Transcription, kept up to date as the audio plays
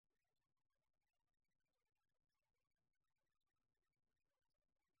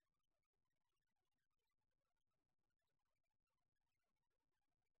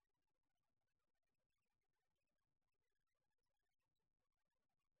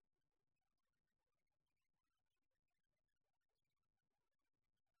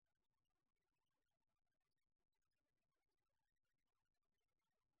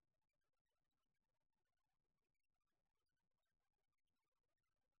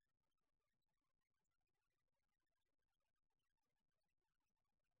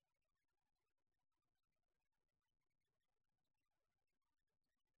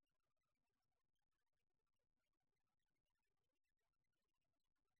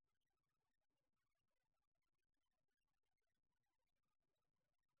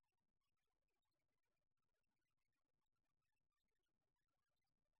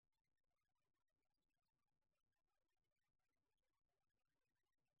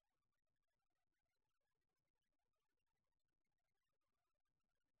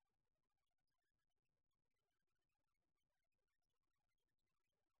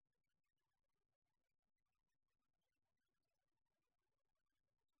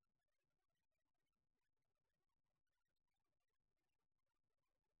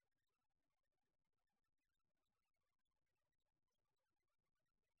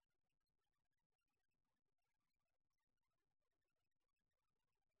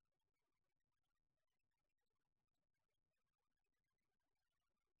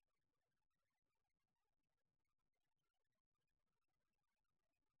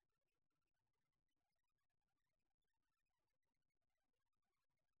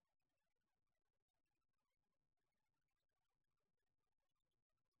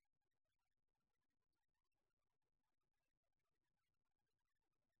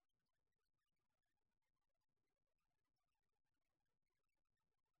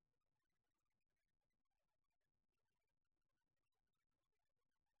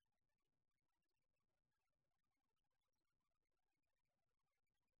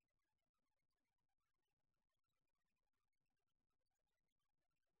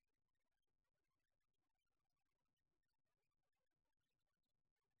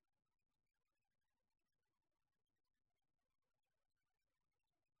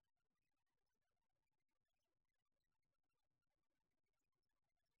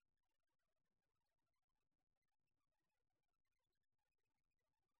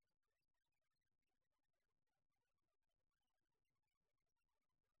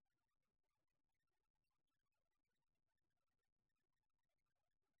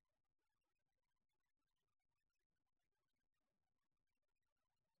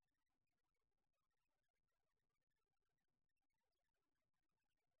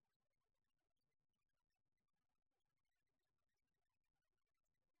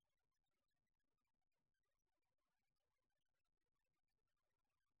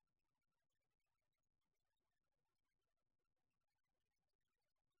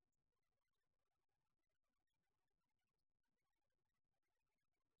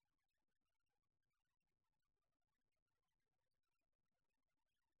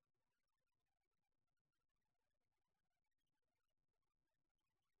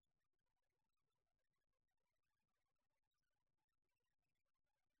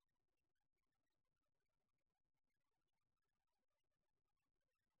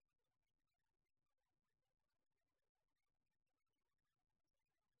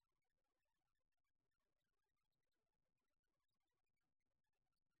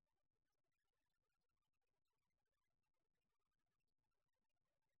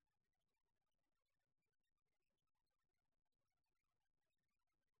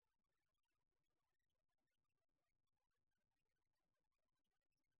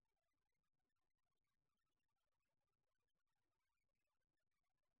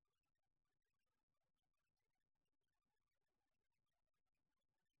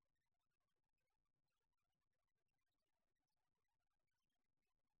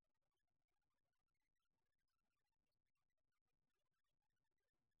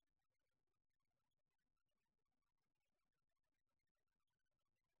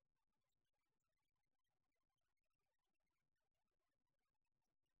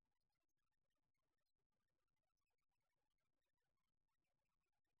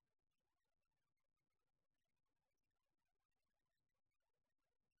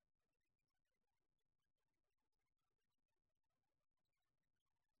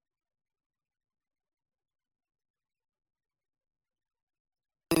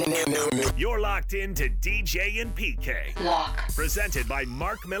You're locked into DJ and PK. Lock. Presented by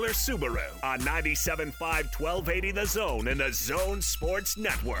Mark Miller Subaru on 97.5 1280 The Zone and the Zone Sports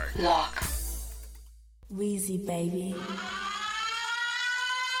Network. Lock. Wheezy, baby.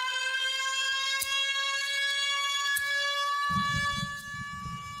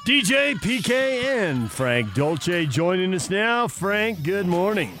 DJ, PK, and Frank Dolce joining us now. Frank, good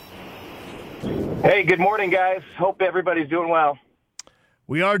morning. Hey, good morning, guys. Hope everybody's doing well.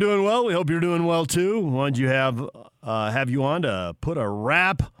 We are doing well. We hope you're doing well, too. Wanted you have you on to put a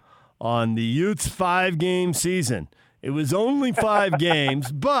wrap on the Utes' 5-game season. It was only 5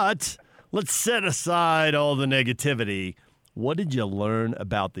 games, but let's set aside all the negativity. What did you learn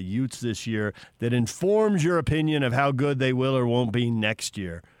about the Utes this year that informs your opinion of how good they will or won't be next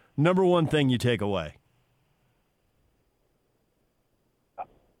year? Number one thing you take away.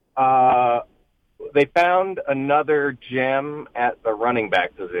 They found another gem at the running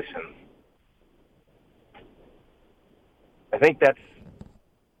back position. I think that's,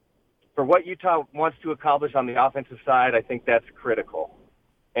 for what Utah wants to accomplish on the offensive side, I think that's critical.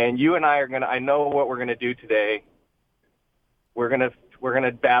 And you and I are I know what we're going to do today. We're going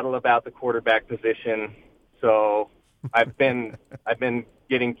to battle about the quarterback position. So I've been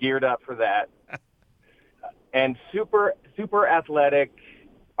getting geared up for that. And super athletic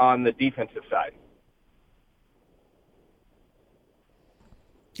on the defensive side.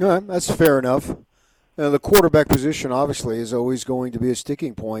 All right, that's fair enough. The quarterback position obviously is always going to be a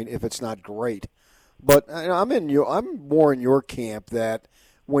sticking point if it's not great. But I'm more in your camp that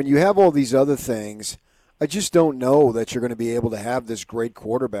when you have all these other things, I just don't know that you're going to be able to have this great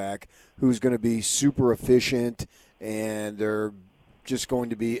quarterback who's going to be super efficient and they're just going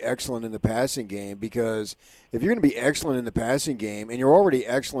to be excellent in the passing game, because if you're going to be excellent in the passing game and you're already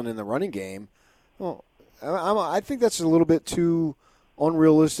excellent in the running game, well, I think that's a little bit too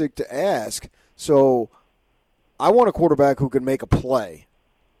unrealistic to ask. So I want a quarterback who can make a play.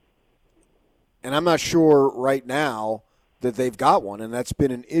 And I'm not sure right now that they've got one, and that's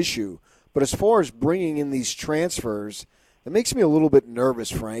been an issue. But as far as bringing in these transfers, it makes me a little bit nervous,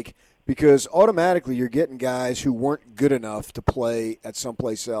 Frank, because automatically you're getting guys who weren't good enough to play at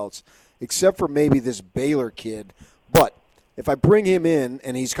someplace else, except for maybe this Baylor kid. But if I bring him in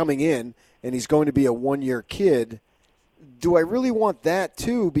and he's coming in and he's going to be a one-year kid, do I really want that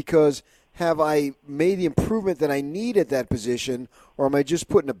too? Because have I made the improvement that I need at that position, or am I just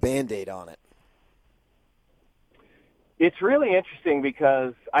putting a Band-Aid on it? It's really interesting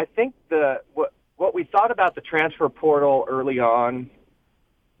because I think what we thought about the transfer portal early on,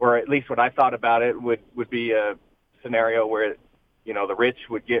 or at least what I thought about it, would be a scenario where, the rich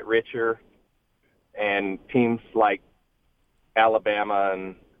would get richer and teams like Alabama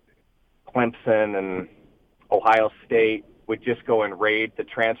and Clemson and Ohio State would just go and raid the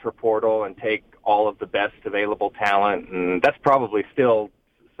transfer portal and take all of the best available talent, and that's probably still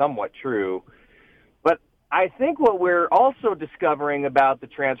somewhat true. But I think what we're also discovering about the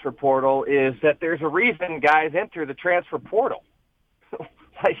transfer portal is that there's a reason guys enter the transfer portal.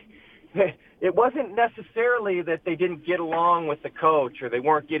 It wasn't necessarily that they didn't get along with the coach or they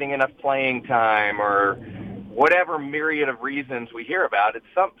weren't getting enough playing time or whatever myriad of reasons we hear about. It's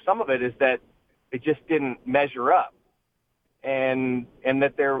some of it is that it just didn't measure up, and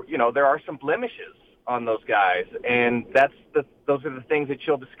that there are some blemishes on those guys, and those are the things that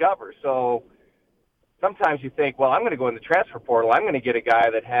you'll discover. So sometimes you think, well, I'm going to go in the transfer portal, I'm going to get a guy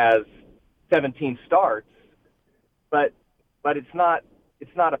that has 17 starts, but it's not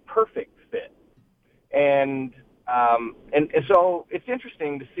a perfect fit, and so it's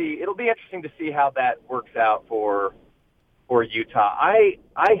interesting to see. It'll be interesting to see how that works out for Utah. I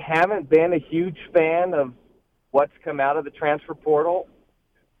haven't been a huge fan of what's come out of the transfer portal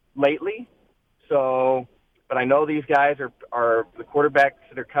lately. So, but I know these guys are the quarterbacks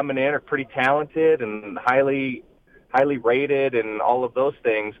that are coming in are pretty talented and highly rated and all of those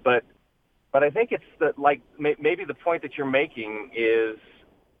things. But I think it's maybe the point that you're making is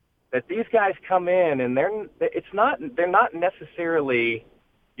that these guys come in and they're not necessarily,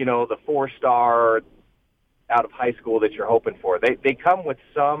 the 4-star out of high school that you're hoping for. They come with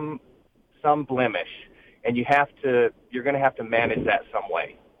some blemish, and you're going to have to manage that some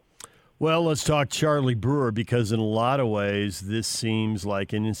way. Well, let's talk Charlie Brewer, because in a lot of ways this seems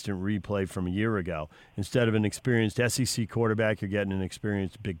like an instant replay from a year ago. Instead of an experienced SEC quarterback, you're getting an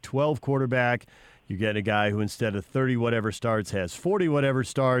experienced Big 12 quarterback. You get a guy who instead of 30-whatever starts has 40-whatever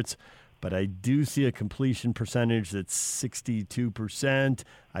starts. But I do see a completion percentage that's 62%.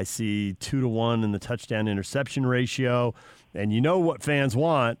 I see 2-to-1 in the touchdown-interception ratio. And you know what fans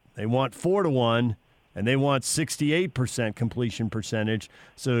want. They want 4-to-1 and they want 68% completion percentage.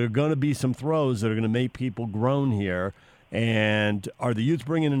 So there are going to be some throws that are going to make people groan here. And are the Utes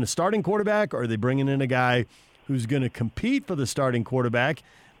bringing in a starting quarterback, or are they bringing in a guy who's going to compete for the starting quarterback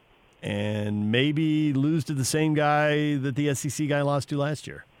and maybe lose to the same guy that the SEC guy lost to last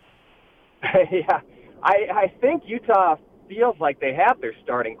year? Yeah, I think Utah feels like they have their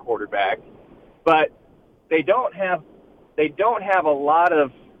starting quarterback, but they don't have a lot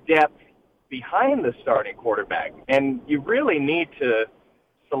of depth behind the starting quarterback, and you really need to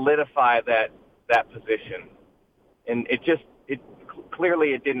solidify that position. And it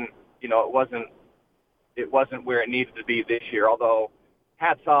clearly didn't, it wasn't where it needed to be this year. Although,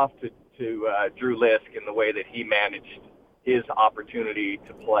 hats off to Drew Lisk and the way that he managed his opportunity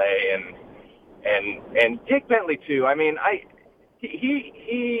to play, and Jake Bentley too. I mean,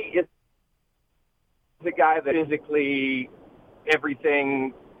 he is the guy that physically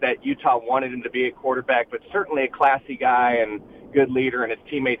everything that Utah wanted him to be at quarterback, but certainly a classy guy and good leader, and his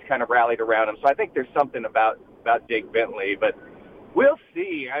teammates kind of rallied around him. So I think there's something about Jake Bentley, but we'll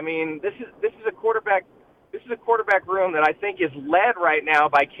see. I mean, this is a quarterback room that I think is led right now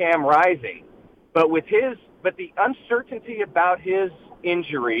by Cam Rising, but the uncertainty about his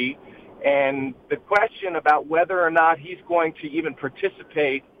injury and the question about whether or not he's going to even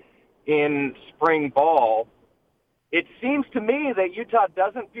participate in spring ball, it seems to me that Utah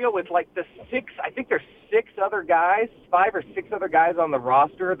doesn't feel with like I think there's 5 or 6 other guys on the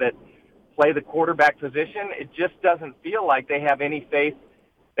roster that play the quarterback position. It just doesn't feel like they have any faith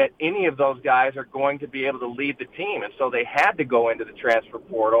that any of those guys are going to be able to lead the team. And so they had to go into the transfer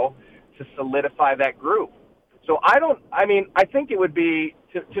portal to solidify that group. So I think it would be,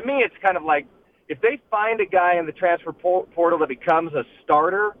 to me, it's kind of like if they find a guy in the transfer portal that becomes a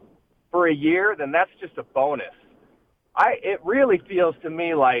starter for a year, then that's just a bonus. It really feels to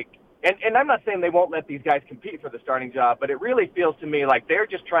me like, and I'm not saying they won't let these guys compete for the starting job, but it really feels to me like they're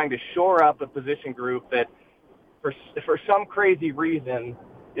just trying to shore up a position group that for some crazy reason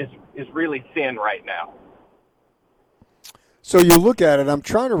is really thin right now. So you look at it, I'm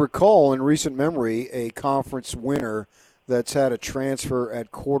trying to recall in recent memory a conference winner that's had a transfer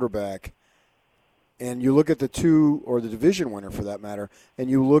at quarterback, and you look at the division winner for that matter, and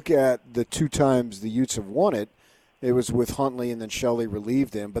you look at the 2 times the Utes have won it. It was with Huntley, and then Shelley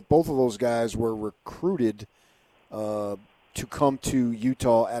relieved him. But both of those guys were recruited to come to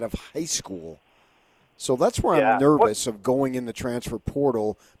Utah out of high school. So that's where I'm nervous of going in the transfer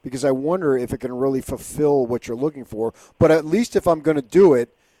portal, because I wonder if it can really fulfill what you're looking for. But at least if I'm going to do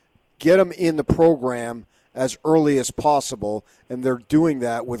it, get them in the program as early as possible. And they're doing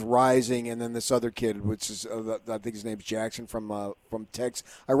that with Rising and then this other kid, which is I think his name's Jackson from Texas.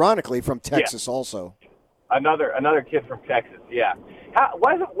 Ironically, from Texas also. Another kid from Texas, yeah.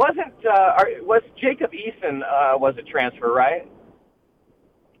 Was Jacob Eason was a transfer, right?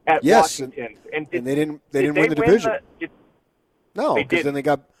 At Washington, and they didn't win the division. No, because then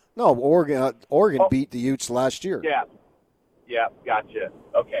Oregon beat the Utes last year. Yeah, gotcha.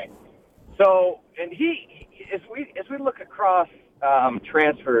 Okay, so and he as we look across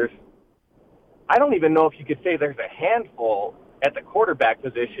transfers, I don't even know if you could say there's a handful at the quarterback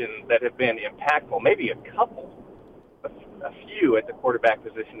position that have been impactful, maybe a few at the quarterback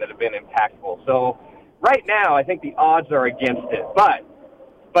position that have been impactful. So right now, I think the odds are against it.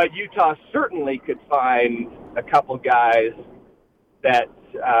 But Utah certainly could find a couple guys that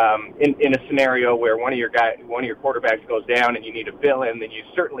in a scenario where one of your quarterbacks goes down and you need to fill in, then you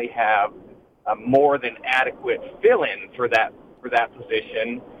certainly have a more than adequate fill-in for that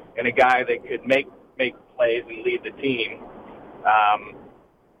position, and a guy that could make plays and lead the team.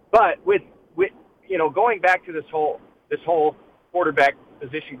 But with going back to this whole quarterback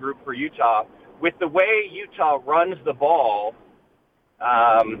position group for Utah, with the way Utah runs the ball,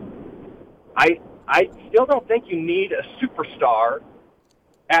 I still don't think you need a superstar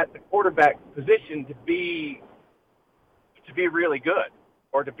at the quarterback position to be really good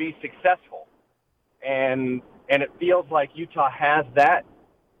or to be successful, and it feels like Utah has that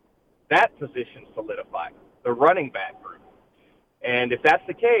position solidified, the running back group. And if that's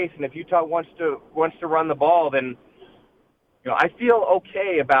the case, and if Utah wants to run the ball, then I feel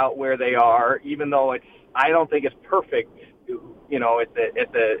okay about where they are, even though I don't think it's perfect,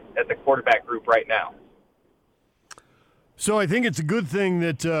 at the quarterback group right now. So I think it's a good thing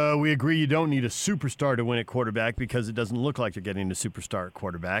that we agree you don't need a superstar to win at quarterback, because it doesn't look like you're getting a superstar at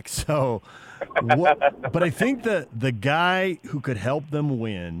quarterback. So, but I think that the guy who could help them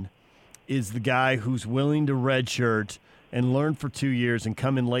win is the guy who's willing to redshirt and learn for 2 years and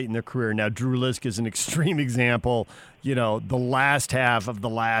come in late in their career. Now, Drew Lisk is an extreme example, the last half of the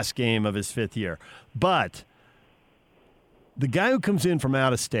last game of his 5th year. But the guy who comes in from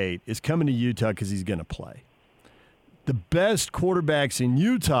out of state is coming to Utah because he's going to play. The best quarterbacks in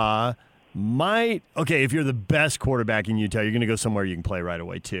Utah if you're the best quarterback in Utah, you're going to go somewhere you can play right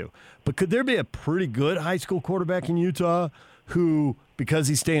away too. But could there be a pretty good high school quarterback in Utah who, because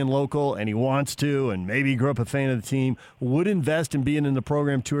he's staying local and he wants to, and maybe he grew up a fan of the team, would invest in being in the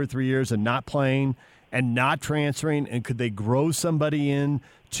program 2 or 3 years and not playing and not transferring? And could they grow somebody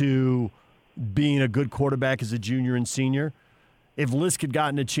into being a good quarterback as a junior and senior? If Lisk had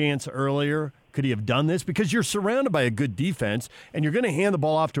gotten a chance earlier, could he have done this? Because you're surrounded by a good defense, and you're going to hand the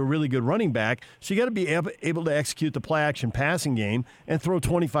ball off to a really good running back, so you got to be able to execute the play-action passing game and throw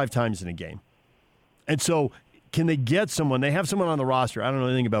 25 times in a game. And so can they get someone? They have someone on the roster. I don't know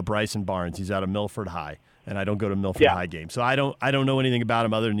anything about Bryson Barnes. He's out of Milford High, and I don't go to Milford High games. So I don't know anything about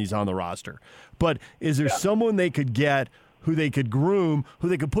him other than he's on the roster. But is there someone they could get who they could groom, who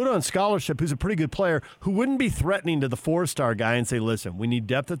they could put on scholarship, who's a pretty good player, who wouldn't be threatening to the 4-star guy and say, listen, we need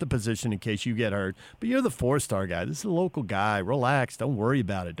depth at the position in case you get hurt, but you're the 4-star guy. This is a local guy. Relax. Don't worry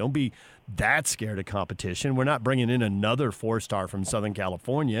about it. Don't be that scared of competition. We're not bringing in another 4-star from Southern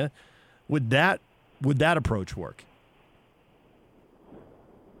California. Would that approach work?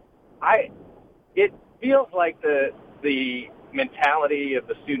 It feels like the mentality of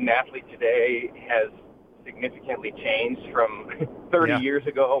the student athlete today has significantly changed from 30 years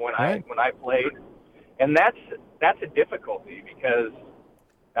ago when I played, and that's a difficulty because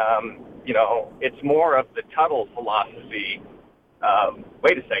it's more of the Tuttle philosophy of,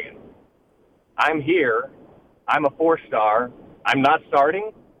 wait a second, I'm here, I'm a 4-star, I'm not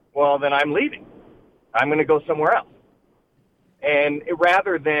starting, well then I'm leaving, I'm going to go somewhere else. And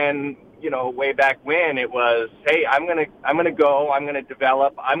rather than way back when it was, hey, I'm going to go, I'm going to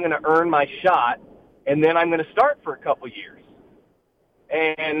develop, I'm going to earn my shot, and then I'm going to start for a couple years.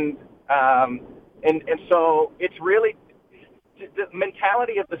 And so it's really, the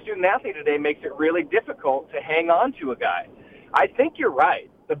mentality of the student athlete today makes it really difficult to hang on to a guy. I think you're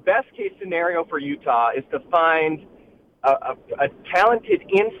right. The best case scenario for Utah is to find a talented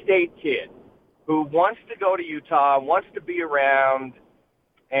in-state kid who wants to go to Utah, wants to be around,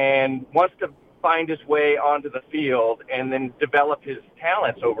 and wants to find his way onto the field and then develop his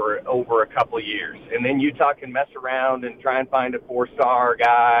talents over a couple of years. And then Utah can mess around and try and find a 4-star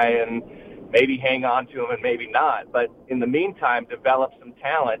guy and maybe hang on to him and maybe not. But in the meantime, develop some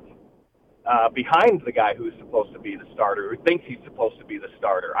talent behind the guy who's supposed to be the starter, who thinks he's supposed to be the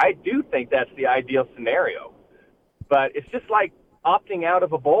starter. I do think that's the ideal scenario. But it's just like opting out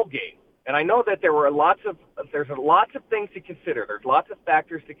of a bowl game. And I know that there's lots of things to consider. There's lots of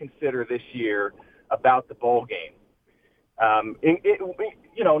factors to consider this year about the bowl game.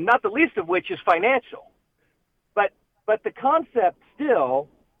 Not the least of which is financial. But the concept still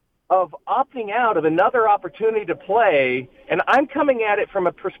of opting out of another opportunity to play, and I'm coming at it from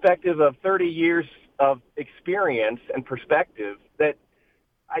a perspective of 30 years of experience and perspective that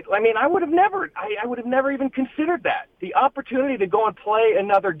I would have never even considered that. The opportunity to go and play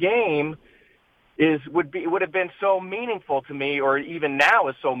another game would have been so meaningful to me, or even now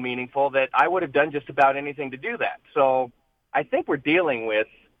is so meaningful, that I would have done just about anything to do that. So I think we're dealing with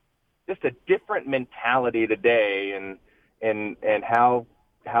just a different mentality today, and how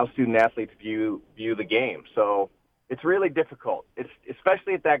student athletes view the game. So it's really difficult. It's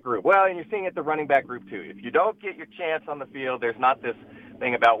especially at that group. Well, and you're seeing it at the running back group too. If you don't get your chance on the field, there's not this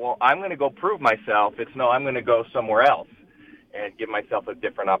thing about, well, I'm going to go prove myself. It's no, I'm going to go somewhere else and give myself a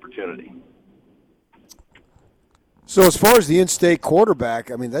different opportunity. So as far as the in-state quarterback,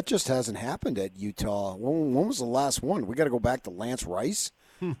 that just hasn't happened at Utah. When was the last one? We got to go back to Lance Rice.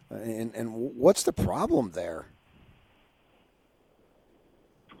 And what's the problem there?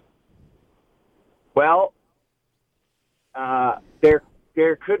 Well, there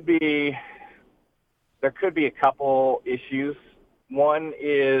could be a couple issues. One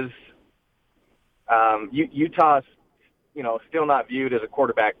is Utah's still not viewed as a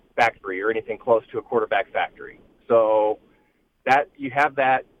quarterback factory or anything close to a quarterback factory. So that you have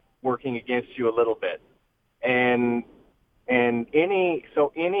that working against you a little bit. And any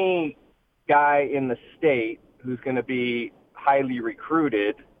guy in the state who's going to be highly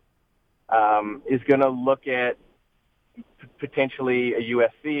recruited is going to look at potentially a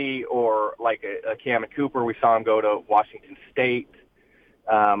USC or like a Cammon Cooper. We saw him go to Washington State,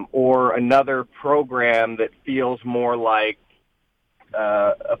 or another program that feels more like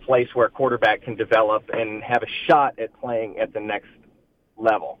a place where a quarterback can develop and have a shot at playing at the next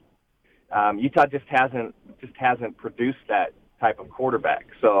level. Utah just hasn't produced that type of quarterback.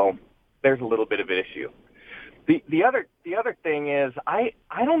 So there's a little bit of an issue. The other thing is I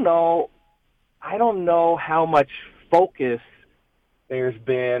don't know how much focus there's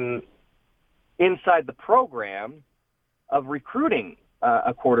been inside the program of recruiting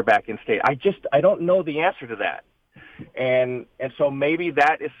a quarterback in state. I don't know the answer to that. And so maybe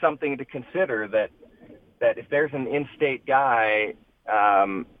that is something to consider, that if there's an in-state guy,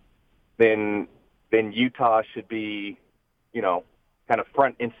 then Utah should be, kind of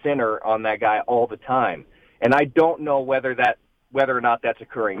front and center on that guy all the time. And I don't know whether or not that's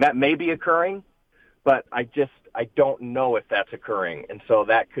occurring. That may be occurring, but I don't know if that's occurring. And so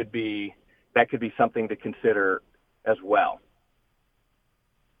that could be something to consider as well.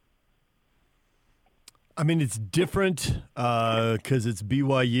 I mean, it's different because it's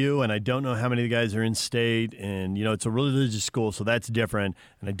BYU, and I don't know how many of the guys are in state. And, it's a religious school, so that's different.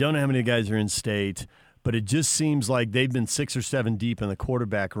 And I don't know how many guys are in state. But it just seems like they've been 6 or 7 deep in the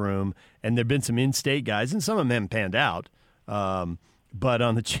quarterback room, and there have been some in-state guys, and some of them haven't panned out. But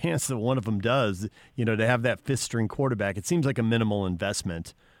on the chance that one of them does, to have that fifth-string quarterback, it seems like a minimal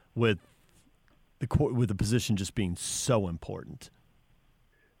investment with the position just being so important.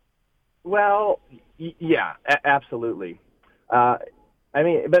 Well, yeah, absolutely. But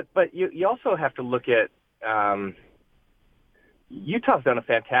you also have to look at Utah's done a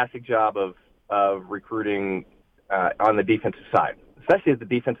fantastic job of recruiting on the defensive side, especially at the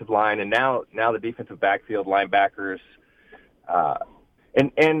defensive line, and now the defensive backfield, linebackers,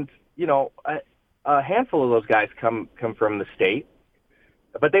 and a handful of those guys come from the state,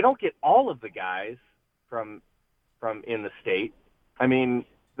 but they don't get all of the guys from in the state. I mean,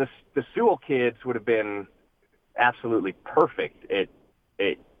 the Sewell kids would have been absolutely perfect at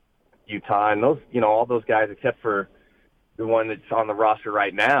Utah, and those all those guys except for the one that's on the roster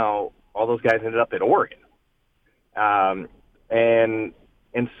right now, all those guys ended up at Oregon, and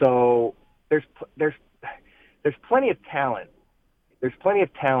so there's plenty of talent. There's plenty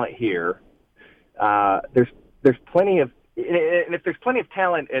of talent here. There's plenty of, and if there's plenty of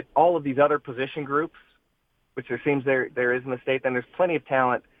talent at all of these other position groups, which there seems there is in the state, then there's plenty of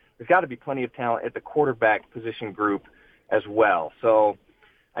talent. There's got to be plenty of talent at the quarterback position group as well. So,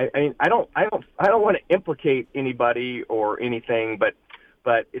 I don't want to implicate anybody or anything, but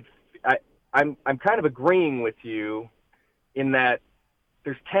I'm kind of agreeing with you in that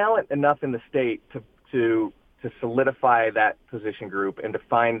there's talent enough in the state to solidify that position group and to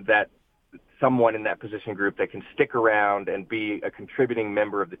find that someone in that position group that can stick around and be a contributing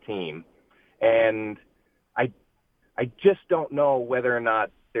member of the team. And I just don't know whether or not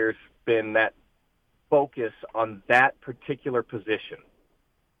there's been that focus on that particular position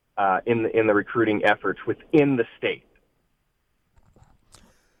in the recruiting efforts within the state.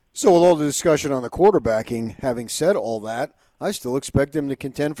 So with all the discussion on the quarterbacking, having said all that, I still expect him to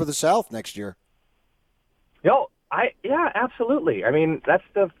contend for the South next year. Yeah, absolutely. I mean, that's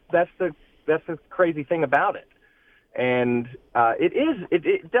the crazy thing about it, and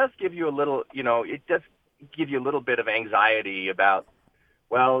it does give you a little, it does give you a little bit of anxiety about,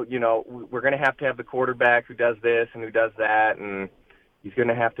 well, we're going to have the quarterback who does this and who does that, and he's going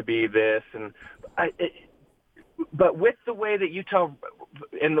to have to be this, and but with the way that Utah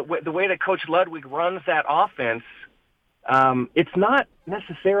and the way that Coach Ludwig runs that offense, it's not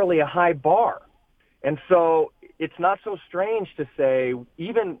necessarily a high bar. And so it's not so strange to say,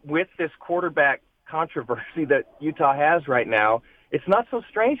 even with this quarterback controversy that Utah has right now, it's not so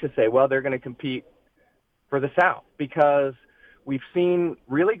strange to say, well, they're going to compete for the South, because we've seen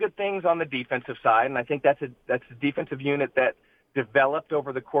really good things on the defensive side, and I think that's a defensive unit that developed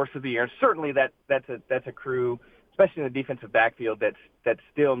over the course of the year. And certainly that's a crew, especially in the defensive backfield, that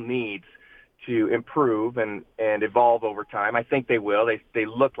still needs to improve and evolve over time. I think they will. They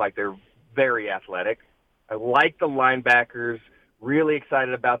look like they're very athletic. I like the linebackers, really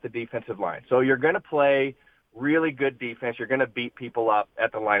excited about the defensive line. So you're going to play really good defense. You're going to beat people up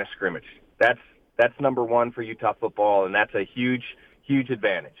at the line of scrimmage. That's number one for Utah football, and that's a huge, huge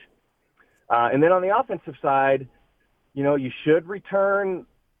advantage. And then on the offensive side, you should return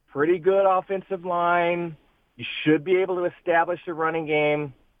pretty good offensive line. You should be able to establish a running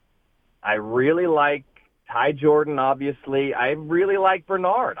game. I really like Ty Jordan, obviously. I really like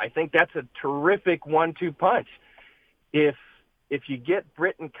Bernard. I think that's a terrific 1-2 punch. If you get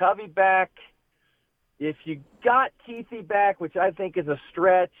Britton Covey back, if you got Keithy back, which I think is a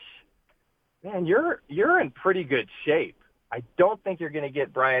stretch, man, you're in pretty good shape. I don't think you're going to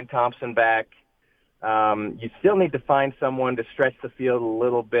get Brian Thompson back. You still need to find someone to stretch the field a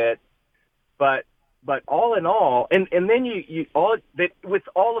little bit. But but all in all, and then with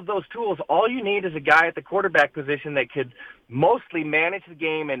all of those tools, all you need is a guy at the quarterback position that could mostly manage the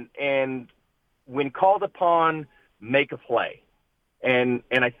game and when called upon, make a play. And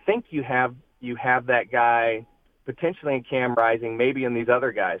I think you have that guy potentially in Cam Rising, maybe in these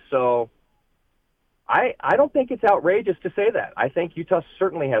other guys. So I don't think it's outrageous to say that. I think Utah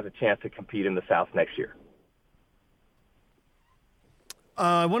certainly has a chance to compete in the South next year.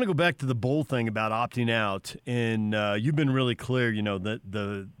 I want to go back to the bowl thing about opting out, and you've been really clear. You know,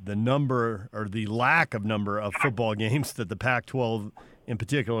 the number or the lack of number of football games that the Pac-12 in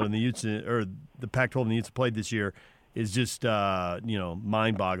particular and the Utes or the Pac-12 and the Utes played this year is just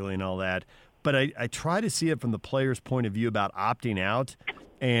mind-boggling and all that. But I try to see it from the player's point of view about opting out,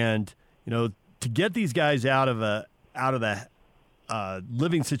 and to get these guys out of the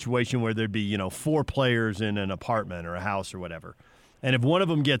living situation where there'd be 4 players in an apartment or a house or whatever. And if one of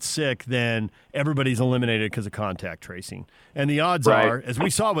them gets sick, then everybody's eliminated because of contact tracing. And the odds are, as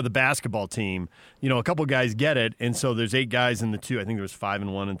we saw with the basketball team, a couple guys get it, and so there's 8 guys in the 2. I think there was 5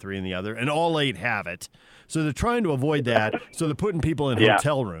 in one and 3 in the other, and all 8 have it. So they're trying to avoid that, so they're putting people in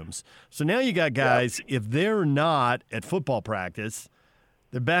hotel rooms. So now you got guys, if they're not at football practice,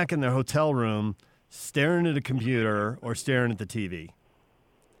 they're back in their hotel room staring at a computer or staring at the TV.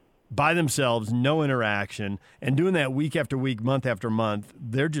 By themselves, no interaction, and doing that week after week, month after month.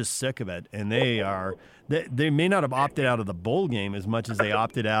 They're just sick of it, and they may not have opted out of the bowl game as much as they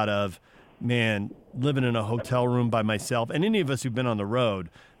opted out of, living in a hotel room by myself. And any of us who've been on the road,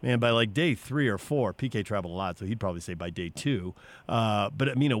 by like day 3 or 4, PK traveled a lot, so he'd probably say by day 2. But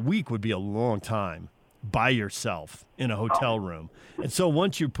a week would be a long time by yourself in a hotel room. And so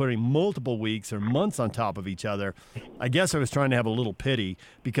once you're putting multiple weeks or months on top of each other, I guess I was trying to have a little pity,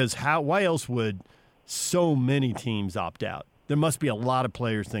 because why else would so many teams opt out? There must be a lot of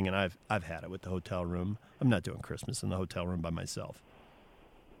players thinking, I've had it with the hotel room. I'm not doing Christmas in the hotel room by myself.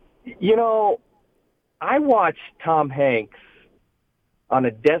 I watched Tom Hanks on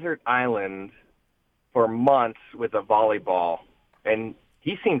a desert island for months with a volleyball, and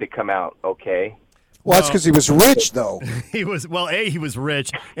he seemed to come out okay. Well, that's because he was rich, though. He was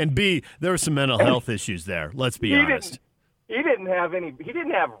rich, and B, there were some mental health issues there. Let's be honest. He didn't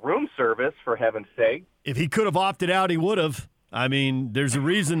have room service, for heaven's sake. If he could have opted out, he would have. There's a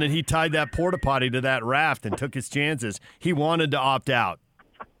reason that he tied that porta potty to that raft and took his chances. He wanted to opt out.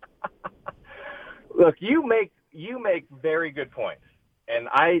 Look, you make very good points, and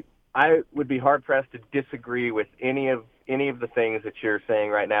I would be hard pressed to disagree with any of the things that you're saying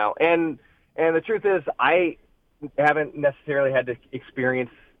right now. And the truth is, I haven't necessarily had to experience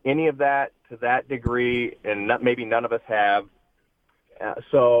any of that to that degree, and maybe none of us have.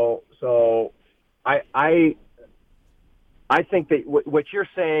 So I think that what you're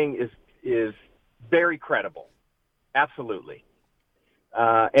saying is very credible, absolutely.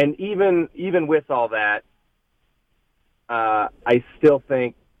 And even with all that, I still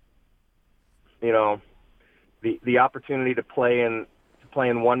think the opportunity to play in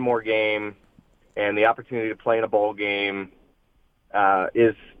one more game and the opportunity to play in a bowl game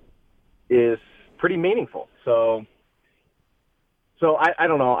is pretty meaningful. So I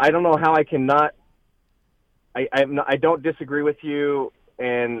don't know. I don't know how I cannot. I don't disagree with you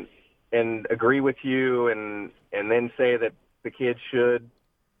and agree with you and then say that the kids should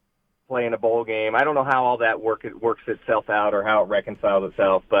play in a bowl game. I don't know how all that works itself out or how it reconciles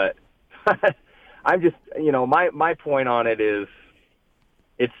itself, but I'm just, my point on it is,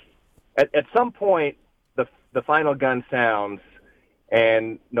 it's at some point the final gun sounds,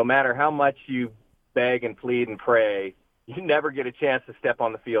 and no matter how much you beg and plead and pray, you never get a chance to step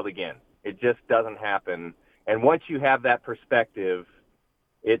on the field again. It just doesn't happen. And once you have that perspective,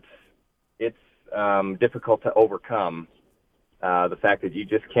 it's difficult to overcome the fact that you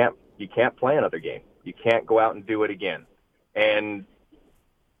can't play another game. You can't go out and do it again. And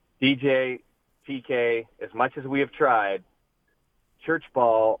DJ, PK, as much as we have tried, church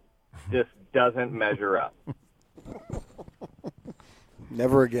ball just doesn't measure up.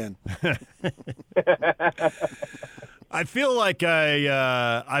 Never again. I feel like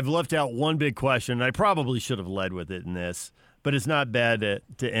I've left out one big question. I probably should have led with it in this, but it's not bad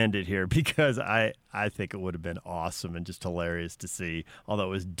to end it here, because I think it would have been awesome and just hilarious to see, although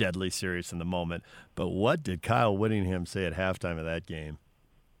it was deadly serious in the moment. But what did Kyle Whittingham say at halftime of that game?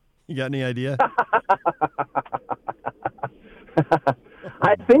 You got any idea?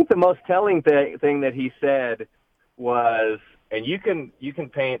 I think the most telling thing that he said was, and you can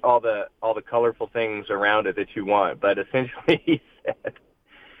paint all the colorful things around it that you want, but essentially he said,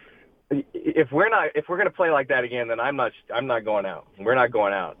 if we're going to play like that again, then I'm not going out. We're not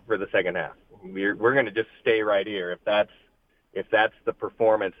going out for the second half. we're going to just stay right here if that's the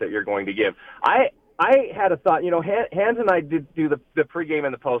performance that you're going to give. I had a thought. Hans and I did do the pregame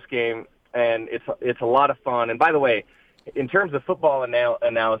and the postgame, and it's a lot of fun. And by the way, in terms of football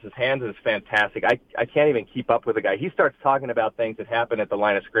analysis, Hans is fantastic. I can't even keep up with the guy. He starts talking about things that happen at the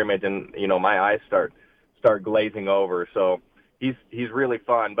line of scrimmage, and my eyes start glazing over. So he's really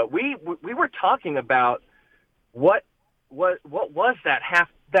fun. But we were talking about what was that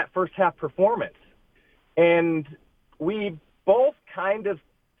first half performance, and we both kind of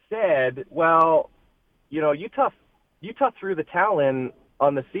said, well, Utah threw the towel in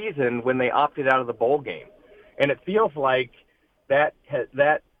on the season when they opted out of the bowl game. And it feels like that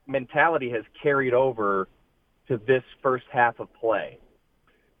mentality has carried over to this first half of play.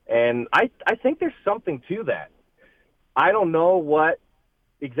 And I think there's something to that. I don't know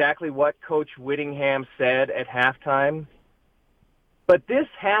exactly what Coach Whittingham said at halftime, but this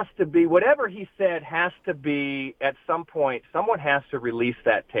has to be, whatever he said has to be, at some point, someone has to release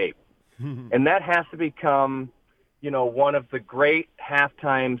that tape. And that has to become, one of the great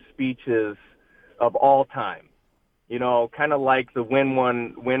halftime speeches of all time. Kind of like the win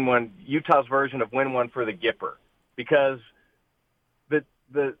one, Utah's version of win one for the Gipper, because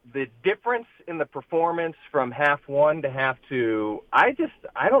the difference in the performance from half one to half two, I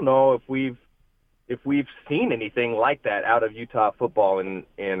don't know if we've seen anything like that out of Utah football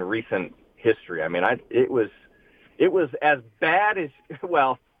in recent history. I mean, it was as bad as,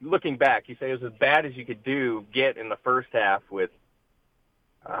 well, looking back, you say it was as bad as you could get in the first half with,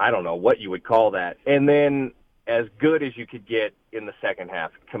 I don't know what you would call that, and then as good as you could get in the second half.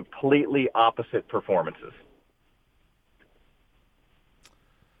 Completely opposite performances.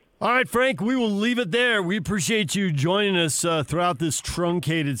 All right, Frank, we will leave it there. We appreciate you joining us throughout this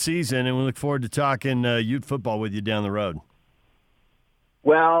truncated season, and we look forward to talking Ute football with you down the road.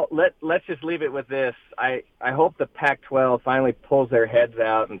 Well, let's just leave it with this. I hope the Pac-12 finally pulls their heads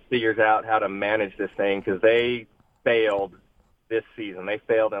out and figures out how to manage this thing, because they failed this season. They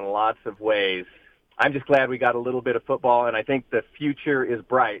failed in lots of ways. I'm just glad we got a little bit of football, and I think the future is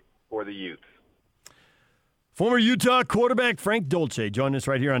bright for the Utes. Former Utah quarterback Frank Dolce joined us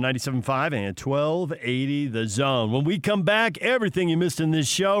right here on 97.5 and 1280 The Zone. When we come back, everything you missed in this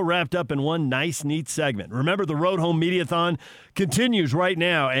show wrapped up in one nice, neat segment. Remember, the Road Home Mediathon continues right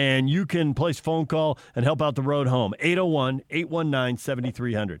now, and you can place a phone call and help out the Road Home.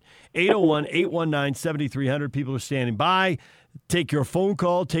 801-819-7300. 801-819-7300. People are standing by. Take your phone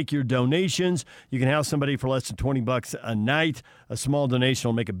call, take your donations. You can house somebody for less than $20 a night. A small donation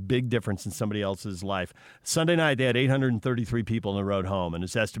will make a big difference in somebody else's life. Sunday night, they had 833 people on the road home, and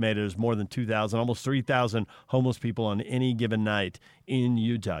it's estimated there's more than 2,000, almost 3,000 homeless people on any given night in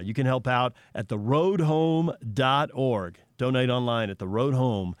Utah. You can help out at theroadhome.org. Donate online at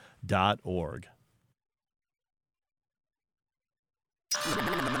theroadhome.org.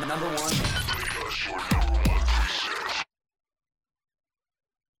 Number one.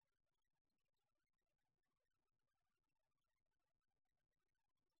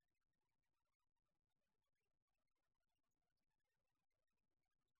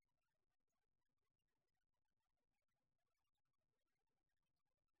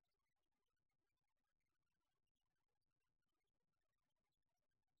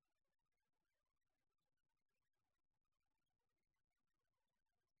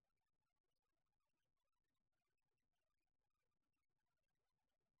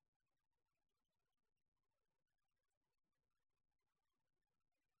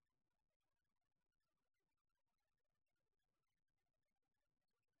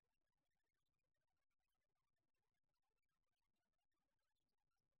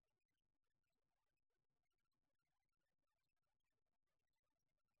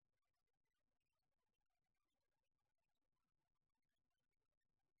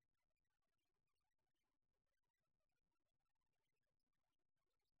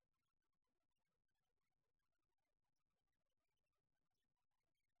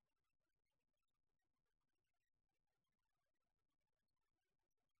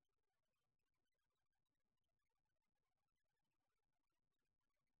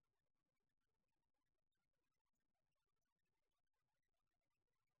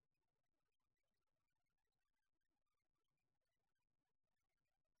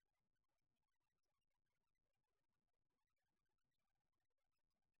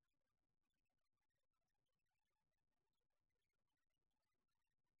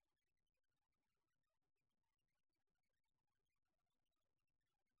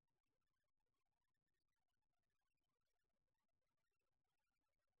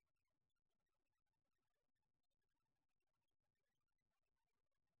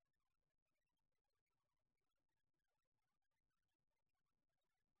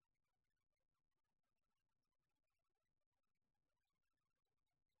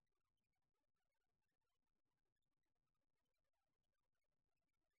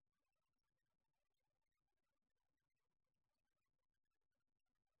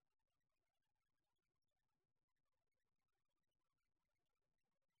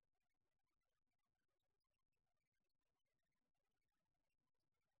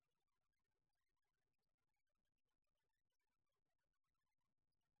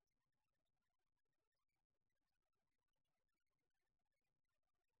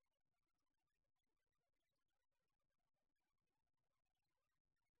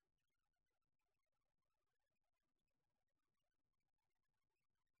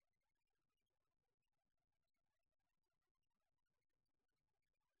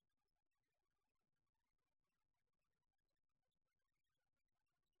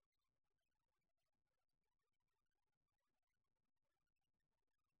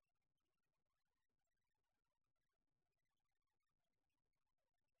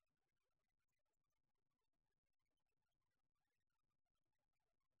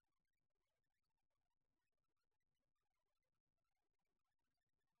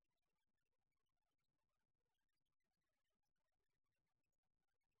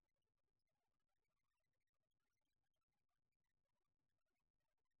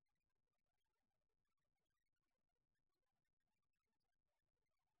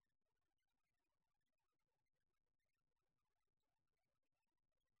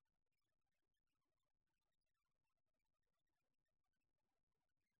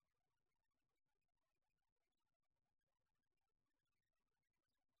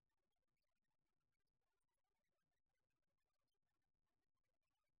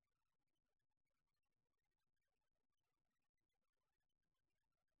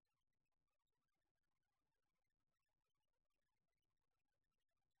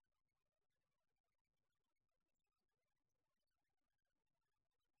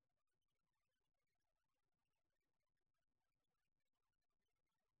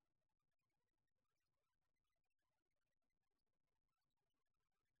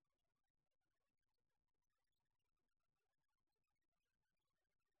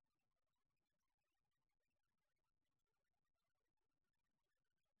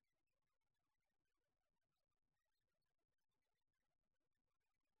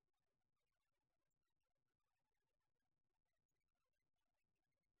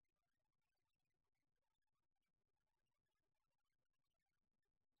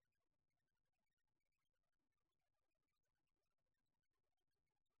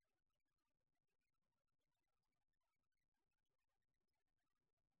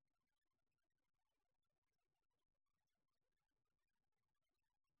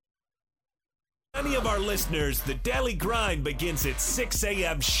 Many of our listeners, the daily grind begins at 6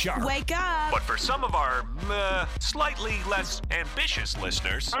 a.m. sharp. Wake up! But for some of our slightly less ambitious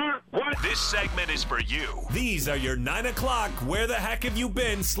listeners, this segment is for you. These are your 9 o'clock Where the Heck Have You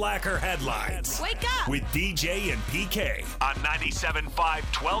Been Slacker headlines. Wake up! With DJ and PK on 97.5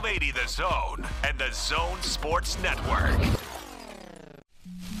 1280 The Zone and the Zone Sports Network.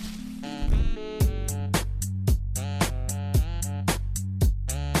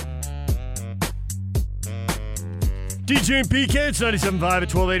 DJ and PK, it's 97.5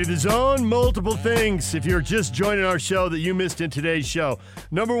 at 1280 The Zone. Multiple things if you're just joining our show that you missed in today's show.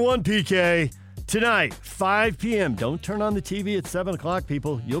 Number one, PK, tonight, 5 p.m. Don't turn on the TV at 7 o'clock,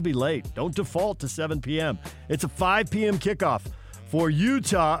 people. You'll be late. Don't default to 7 p.m. It's a 5 p.m. kickoff for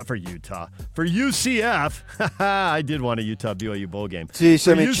UCF. I did want a Utah BYU bowl game. Geez,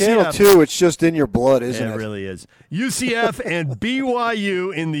 I mean, UCF, Channel 2, it's just in your blood, isn't it? It really is. UCF and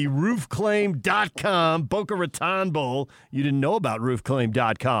BYU in the roofclaim.com Boca Raton Bowl. You didn't know about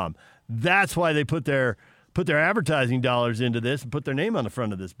roofclaim.com. That's why they put their advertising dollars into this and put their name on the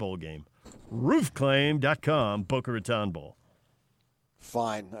front of this bowl game. Roofclaim.com Boca Raton Bowl.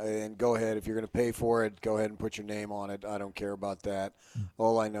 Fine, and go ahead. If you're going to pay for it, go ahead and put your name on it. I don't care about that.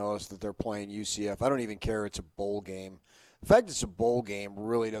 All I know is that they're playing UCF. I don't even care it's a bowl game. The fact it's a bowl game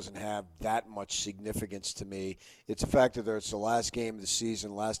really doesn't have that much significance to me. It's the fact that it's the last game of the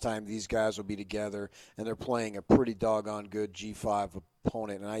season, last time these guys will be together, and they're playing a pretty doggone good G5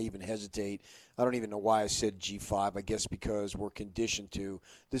 opponent, and I even hesitate. I don't even know why I said G5. I guess because we're conditioned to.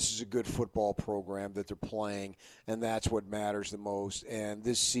 This is a good football program that they're playing, and that's what matters the most. And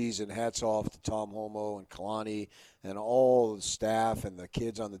this season, hats off to Tom Homo and Kalani and all the staff and the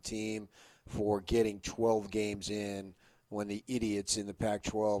kids on the team for getting 12 games in when the idiots in the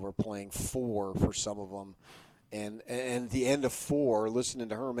Pac-12 are playing 4 for some of them. And the end of 4, listening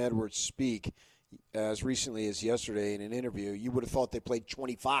to Herm Edwards speak as recently as yesterday in an interview, you would have thought they played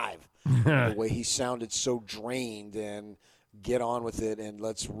 25. The way he sounded so drained and get on with it and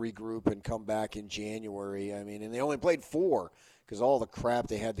let's regroup and come back in January. I mean, and they only played 4 because all the crap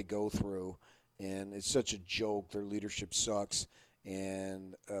they had to go through. And it's such a joke. Their leadership sucks.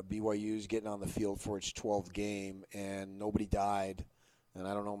 And BYU's getting on the field for its 12th game, and nobody died. And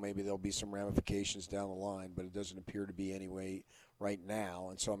I don't know, maybe there'll be some ramifications down the line, but it doesn't appear to be anyway right now.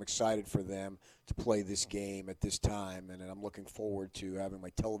 And so I'm excited for them to play this game at this time, and I'm looking forward to having my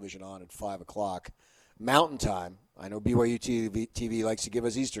television on at 5 o'clock Mountain Time. I know BYU TV likes to give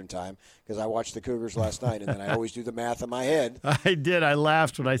us Eastern Time because I watched the Cougars last night, and then I always do the math in my head. I did. I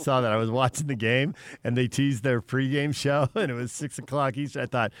laughed when I saw that. I was watching the game, and they teased their pregame show, and it was 6 o'clock Eastern. I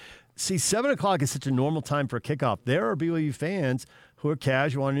thought, see, 7 o'clock is such a normal time for a kickoff. There are BYU fans who are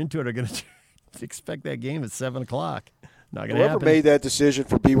casual and into it are going to expect that game at 7 o'clock. Not going to happen. Whoever made that decision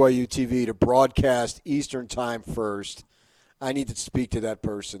for BYU TV to broadcast Eastern Time first, I need to speak to that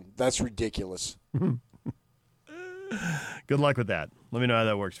person. That's ridiculous. Good luck with that. Let me know how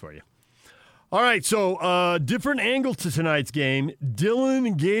that works for you. All right, so different angle to tonight's game.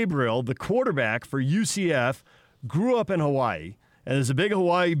 Dillon Gabriel, the quarterback for UCF, grew up in Hawaii. And there's a big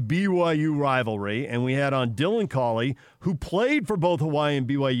Hawaii-BYU rivalry. And we had on Dylan Cawley, who played for both Hawaii and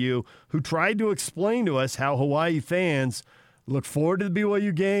BYU, who tried to explain to us how Hawaii fans look forward to the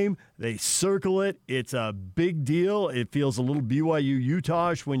BYU game. They circle it. It's a big deal. It feels a little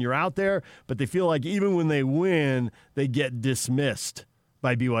BYU-Utah-ish when you're out there. But they feel like even when they win, they get dismissed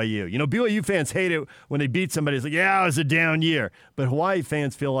by BYU. You know, BYU fans hate it when they beat somebody. It's like, yeah, it was a down year. But Hawaii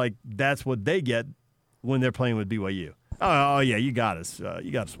fans feel like that's what they get when they're playing with BYU. Oh yeah, you got us.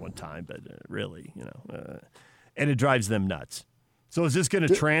 You got us one time, but really, you know, and it drives them nuts. So is this going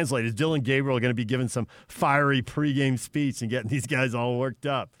to translate? Is Dillon Gabriel going to be giving some fiery pregame speech and getting these guys all worked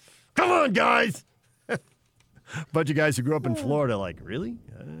up? Come on, guys! Bunch of guys who grew up in Florida, like, really?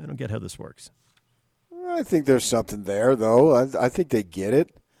 I don't get how this works. I think there's something there, though. I think they get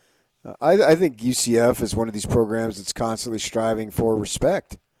it. I think UCF is one of these programs that's constantly striving for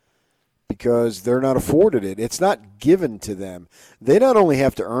respect, because they're not afforded it. It's not given to them. They not only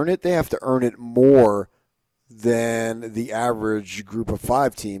have to earn it, they have to earn it more than the average group of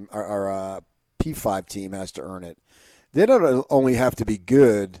 5 team or P5 team has to earn it. They don't only have to be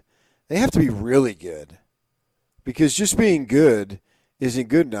good, they have to be really good. Because just being good isn't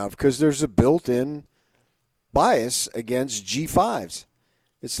good enough, because there's a built-in bias against G5s.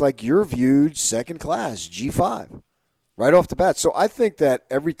 It's like you're viewed second class, G5, right off the bat. So I think that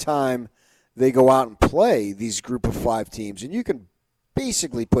every time they go out and play these group of 5 teams, and you can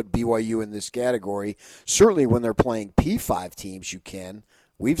basically put BYU in this category. Certainly when they're playing P5 teams, you can.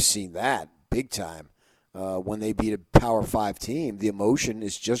 We've seen that big time. When they beat a Power 5 team, the emotion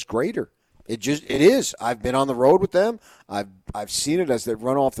is just greater It is. I've been on the road with them. I've seen it as they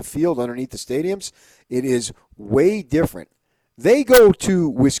run off the field underneath the stadiums. It is way different. They go to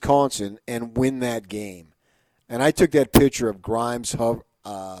Wisconsin and win that game. And I took that picture of Grimes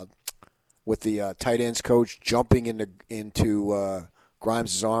with the tight ends coach jumping into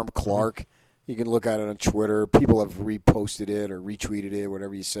Grimes' arm, Clark. You can look at it on Twitter. People have reposted it or retweeted it,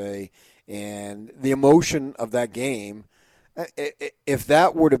 whatever you say. And the emotion of that game, if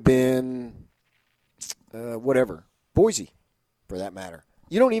that would have been, Boise, for that matter.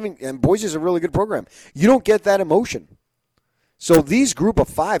 You don't even, and Boise is a really good program. You don't get that emotion. So these group of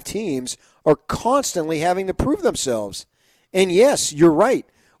 5 teams are constantly having to prove themselves. And yes, you're right.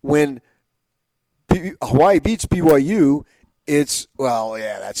 When Hawaii beats BYU, that's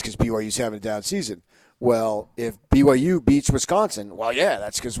because BYU's having a down season. Well, if BYU beats Wisconsin,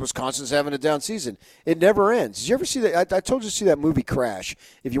 that's because Wisconsin's having a down season. It never ends. Did you ever see that? I told you to see that movie Crash.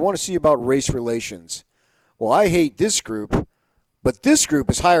 If you want to see about race relations. Well, I hate this group, but this group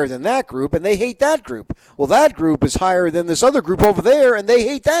is higher than that group, and they hate that group. Well, that group is higher than this other group over there, and they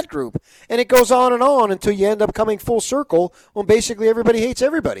hate that group. And it goes on and on until you end up coming full circle when basically everybody hates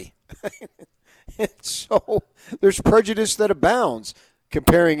everybody. So there's prejudice that abounds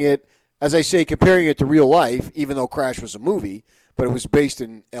comparing it to real life, even though Crash was a movie, but it was based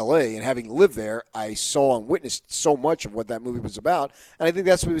in L.A., and having lived there, I saw and witnessed so much of what that movie was about, and I think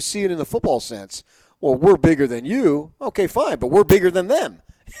that's what we see it in the football sense. Well, we're bigger than you. Okay, fine, but we're bigger than them.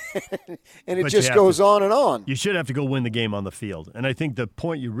 And it just goes on and on. You should have to go win the game on the field. And I think the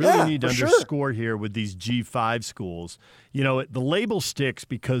point you really need to underscore here with these G5 schools, the label sticks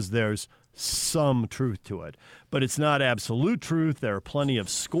because there's some truth to it. But it's not absolute truth. There are plenty of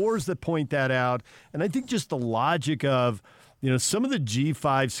scores that point that out. And I think just the logic of, some of the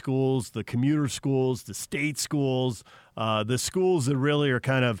G5 schools, the commuter schools, the state schools, the schools that really are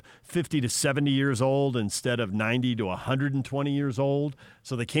kind of 50 to 70 years old instead of 90 to 120 years old.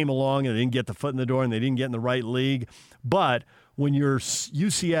 So they came along and they didn't get the foot in the door and they didn't get in the right league. But when you're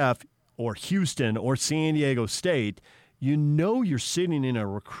UCF or Houston or San Diego State, you're sitting in a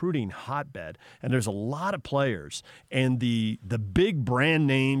recruiting hotbed, and there's a lot of players. And the big brand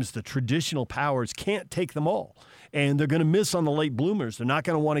names, the traditional powers, can't take them all. And they're going to miss on the late bloomers. They're not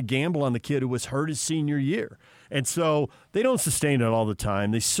going to want to gamble on the kid who was hurt his senior year. And so they don't sustain it all the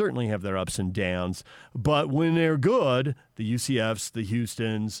time. They certainly have their ups and downs. But when they're good, the UCFs, the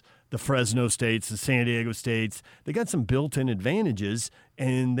Houstons, the Fresno States, the San Diego States, they got some built-in advantages,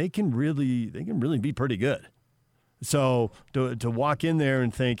 and they can really be pretty good. So to walk in there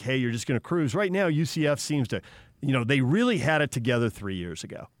and think, hey, you're just going to cruise. Right now, UCF seems to, they really had it together 2 years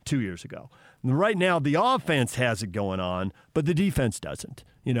ago. And right now, the offense has it going on, but the defense doesn't.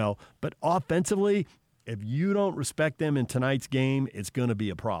 But offensively, if you don't respect them in tonight's game, it's going to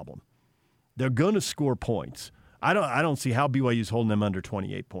be a problem. They're going to score points. I don't see how BYU's holding them under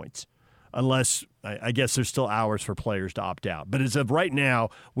 28 points. Unless, I guess there's still hours for players to opt out. But as of right now,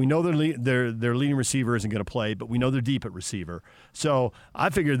 we know their leading receiver isn't going to play, but we know they're deep at receiver. So I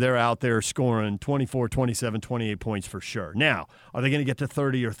figured they're out there scoring 24, 27, 28 points for sure. Now, are they going to get to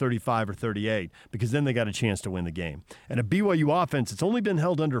 30 or 35 or 38? Because then they got a chance to win the game. And a BYU offense, it's only been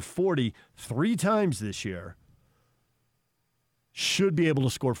held under 40 3 times this year, should be able to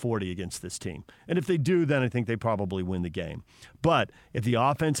score 40 against this team. And if they do, then I think they probably win the game. But if the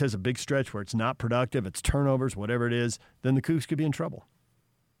offense has a big stretch where it's not productive, it's turnovers, whatever it is, then the Cougs could be in trouble.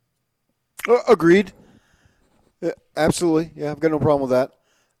 Agreed. Absolutely. Yeah, I've got no problem with that.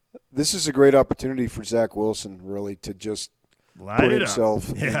 This is a great opportunity for Zach Wilson, really, to just put himself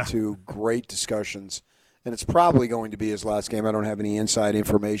into great discussions. And it's probably going to be his last game. I don't have any inside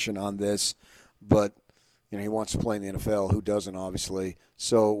information on this, but he wants to play in the NFL. Who doesn't, obviously?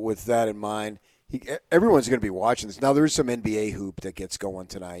 So with that in mind, everyone's going to be watching this. Now, there is some NBA hoop that gets going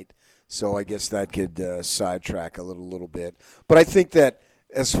tonight, so I guess that could sidetrack a little bit. But I think that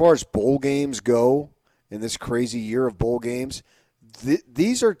as far as bowl games go, in this crazy year of bowl games,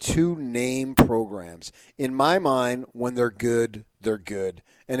 these are 2 name programs. In my mind, when they're good, they're good.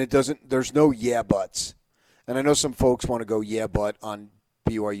 And there's no yeah buts. And I know some folks want to go yeah but on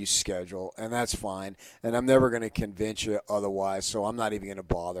BYU's schedule, and that's fine. And I'm never going to convince you otherwise, so I'm not even going to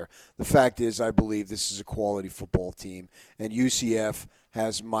bother. The fact is, I believe this is a quality football team, and UCF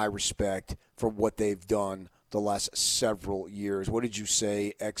has my respect for what they've done the last several years. What did you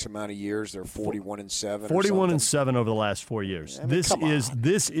say? X amount of years? They're 41-7. 41-7 over the last 4 years. I mean,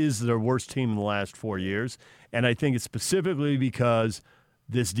 this is their worst team in the last 4 years, and I think it's specifically because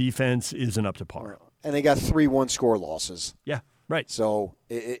this defense isn't up to par. And they got 3 one-score losses. Yeah. Right. So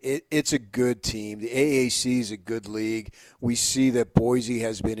it's a good team. The AAC is a good league. We see that Boise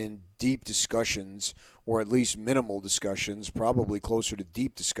has been in deep discussions, or at least minimal discussions, probably closer to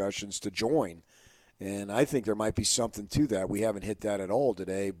deep discussions to join. And I think there might be something to that. We haven't hit that at all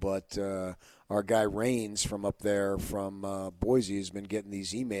today, but our guy Raines from up there from Boise has been getting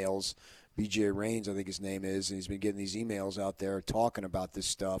these emails. BJ Raines, I think his name is, and he's been getting these emails out there talking about this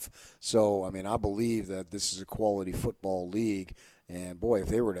stuff. So, I mean, I believe that this is a quality football league. And, boy, if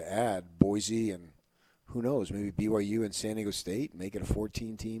they were to add Boise and who knows, maybe BYU and San Diego State, make it a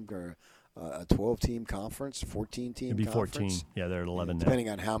 14-team or a 12-team conference, 14-team It'd be conference. 14. Yeah, they're at 11 now. Depending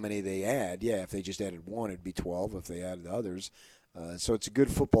on how many they add. Yeah, if they just added one, it'd be 12 if they added others. So it's a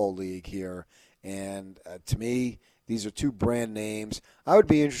good football league here. And to me, these are two brand names. I would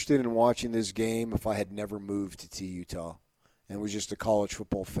be interested in watching this game if I had never moved to Utah and was just a college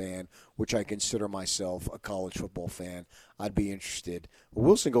football fan, which I consider myself a college football fan. I'd be interested. But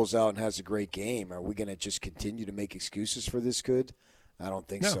Wilson goes out and has a great game. Are we going to just continue to make excuses for this good? I don't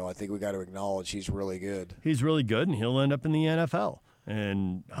think so. I think we got to acknowledge he's really good. He's really good, and he'll end up in the NFL.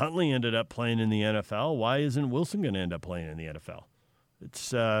 And Huntley ended up playing in the NFL. Why isn't Wilson going to end up playing in the NFL?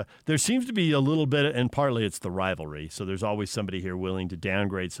 It's there seems to be a little bit, and partly it's the rivalry. So there's always somebody here willing to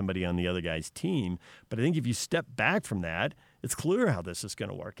downgrade somebody on the other guy's team. But I think if you step back from that, it's clear how this is going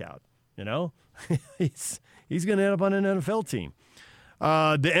to work out. You know, he's going to end up on an NFL team.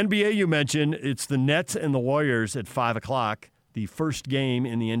 The NBA you mentioned, it's the Nets and the Warriors at 5:00. The first game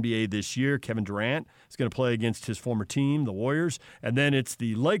in the NBA this year. Kevin Durant is going to play against his former team, the Warriors. And then it's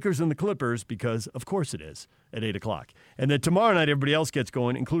the Lakers and the Clippers, because of course it is, at 8:00. And then tomorrow night, everybody else gets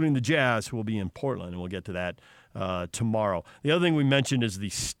going, including the Jazz, who will be in Portland. And we'll get to that tomorrow. The other thing we mentioned is the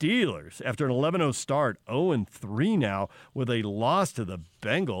Steelers. After an 11-0 start, 0-3 now with a loss to the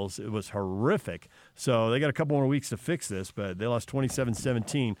Bengals. It was horrific. So they got a couple more weeks to fix this, but they lost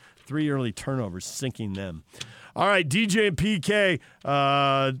 27-17. 3 early turnovers sinking them. All right, DJ and PK,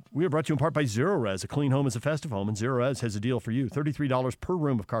 we are brought to you in part by Zero Res. A clean home is a festive home, and Zero Res has a deal for you. $33 per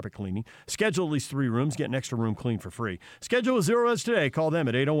room of carpet cleaning. Schedule at least 3 rooms. Get an extra room cleaned for free. Schedule with Zero Res today. Call them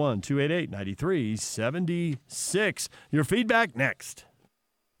at 801-288-9376. Your feedback next.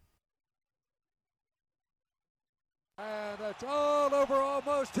 And it's all over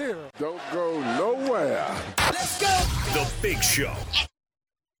almost here. Don't go nowhere. Let's go. The Big Show.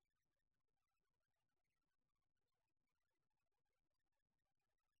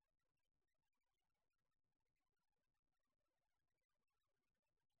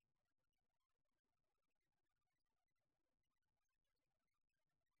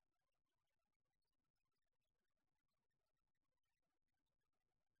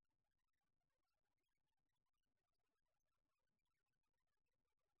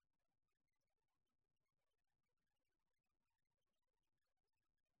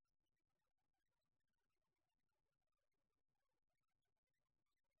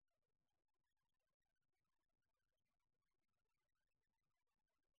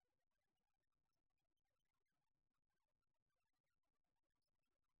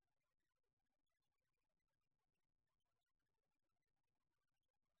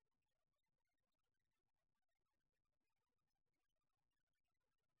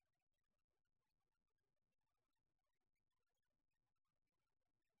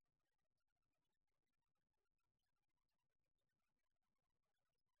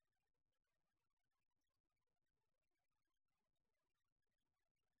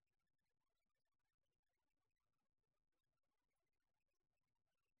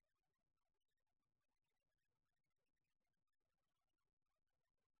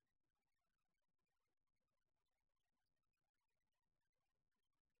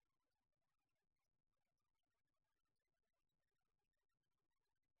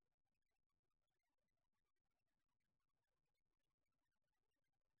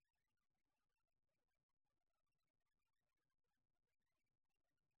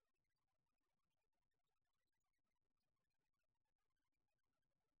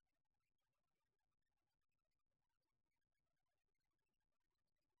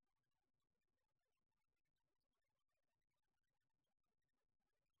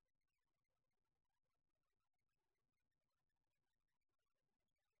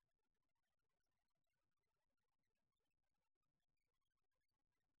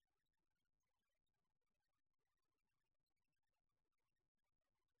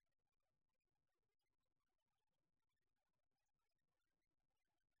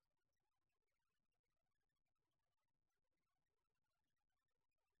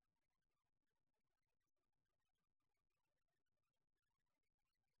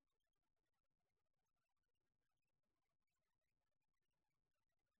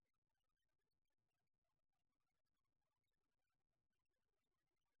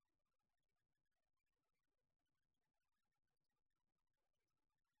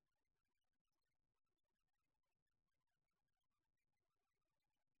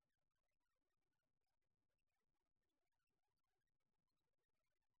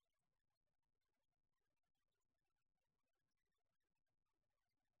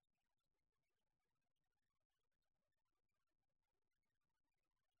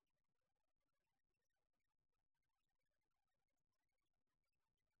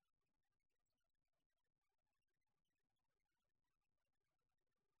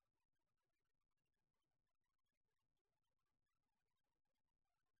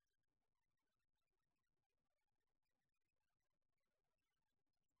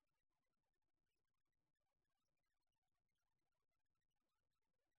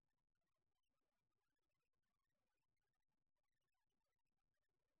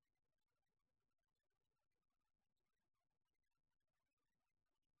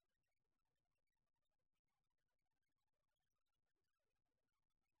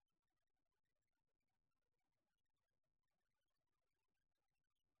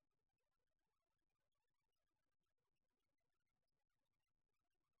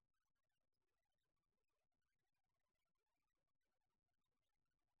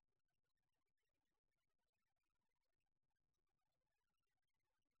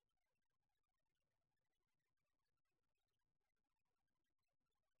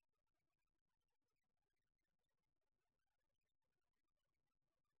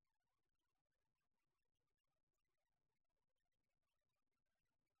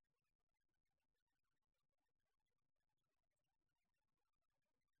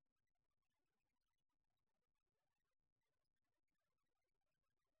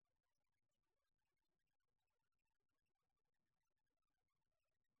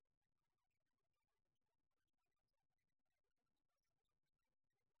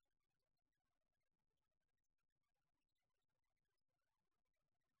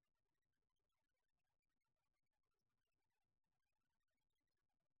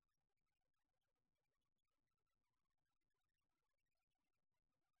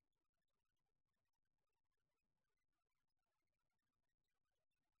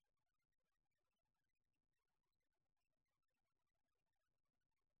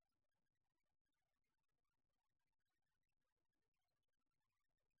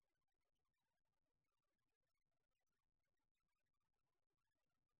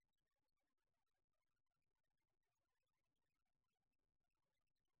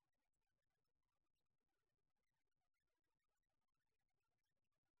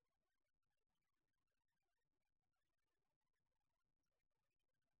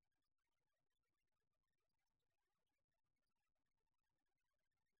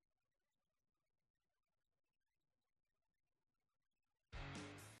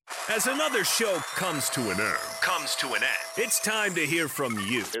 As another show comes to an end, it's time to hear from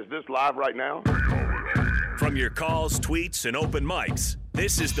you. Is this live right now? From your calls, tweets, and open mics,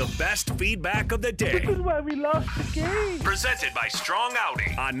 this is the best feedback of the day. This is why we lost the game. Presented by Strong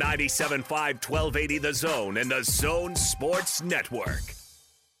Audi on 97.5 1280 The Zone and the Zone Sports Network.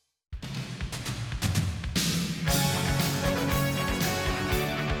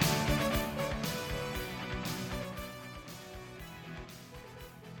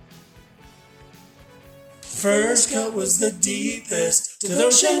 First cut was the deepest. To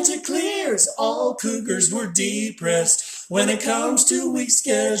those Chanticleers, all Cougars were depressed. When it comes to week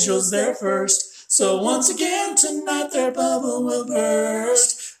schedules, they're first. So once again, tonight their bubble will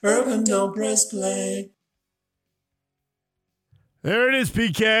burst. Urban, don't press play. There it is,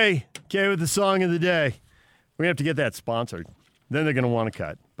 PK. PK with the song of the day. We have to get that sponsored. Then they're going to want to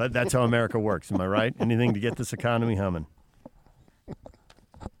cut. But that's how America works. Am I right? Anything to get this economy humming.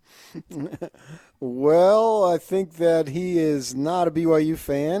 Well, I think that he is not a BYU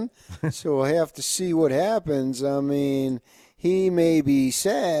fan, so we'll have to see what happens. I mean, he may be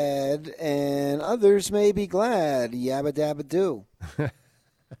sad, and others may be glad. Yabba dabba doo.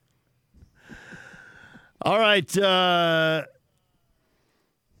 All right.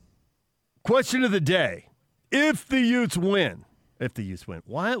 Question of the day. If the Utes win.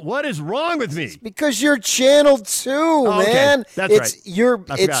 What is wrong with me? It's because you're Channel 2, man. Okay. That's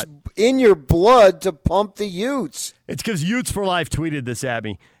right. It's in your blood to pump the Utes. It's because Utes for Life tweeted this at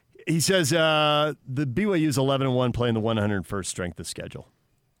me. He says the BYU's 11-1 playing the 101st strength of schedule.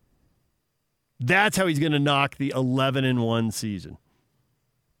 That's how he's going to knock the 11-1 season.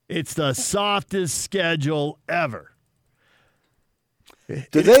 It's the softest schedule ever.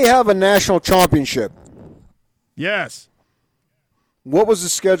 Do they have a national championship? Yes. What was the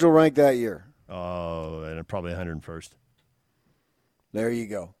schedule rank that year? Oh, and probably 101st. There you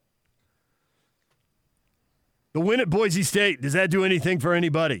go. The win at Boise State, does that do anything for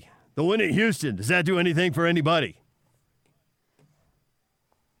anybody? The win at Houston, does that do anything for anybody?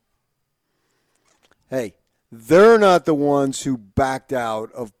 Hey, they're not the ones who backed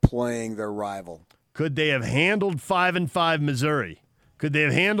out of playing their rival. Could they have handled 5-5 Missouri? Could they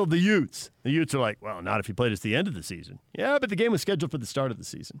have handled the Utes? The Utes are like, well, not if you played us the end of the season. Yeah, but the game was scheduled for the start of the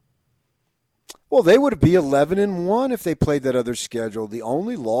season. Well, they would be 11-1 if they played that other schedule. The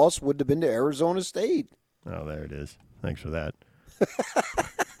only loss would have been to Arizona State. Oh, there it is. Thanks for that.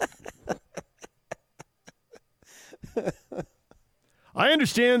 I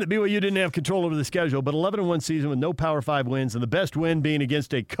understand that BYU didn't have control over the schedule, but 11-1 season with no Power 5 wins and the best win being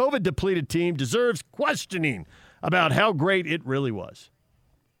against a COVID-depleted team deserves questioning about how great it really was.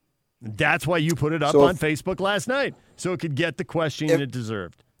 That's why you put it up on Facebook last night, so it could get the questioning it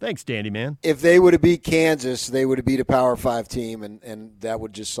deserved. Thanks, Dandy Man. If they would have beat Kansas, they would have beat a Power 5 team, and that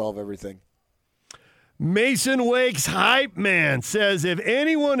would just solve everything. Mason Wake's hype man says, if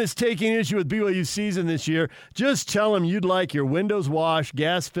anyone is taking issue with BYU's season this year, just tell them you'd like your windows washed,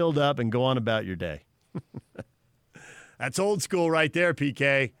 gas filled up, and go on about your day. That's old school right there,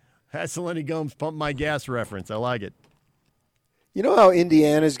 PK. That's the Lenny Gomes pump my gas reference. I like it. You know how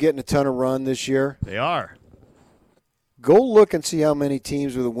Indiana's getting a ton of run this year? They are. Go look and see how many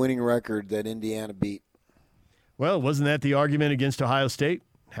teams with a winning record that Indiana beat. Well, wasn't that the argument against Ohio State?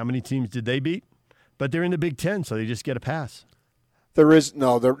 How many teams did they beat? But they're in the Big Ten, so they just get a pass. They're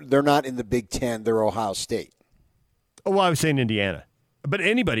not in the Big Ten. They're Ohio State. Oh, well, I was saying Indiana. But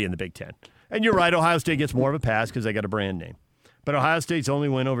anybody in the Big Ten. And you're right, Ohio State gets more of a pass because they got a brand name. But Ohio State's only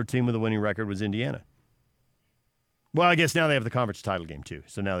win over team with a winning record was Indiana. Well, I guess now they have the conference title game, too.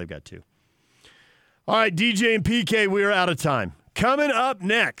 So now they've got two. All right, DJ and PK, we are out of time. Coming up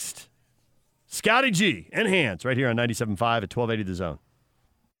next, Scotty G and Hands right here on 97.5 at 1280 The Zone.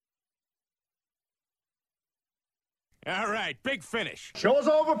 All right, big finish. Show's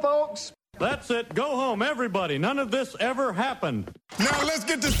over, folks. That's it. Go home, everybody. None of this ever happened. Now let's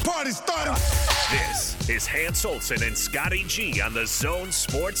get this party started. This is Hans Olsen and Scotty G on the Zone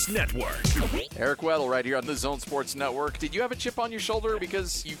Sports Network. Eric Weddle right here on the Zone Sports Network. Did you have a chip on your shoulder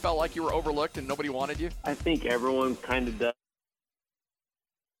because you felt like you were overlooked and nobody wanted you? I think everyone kind of does.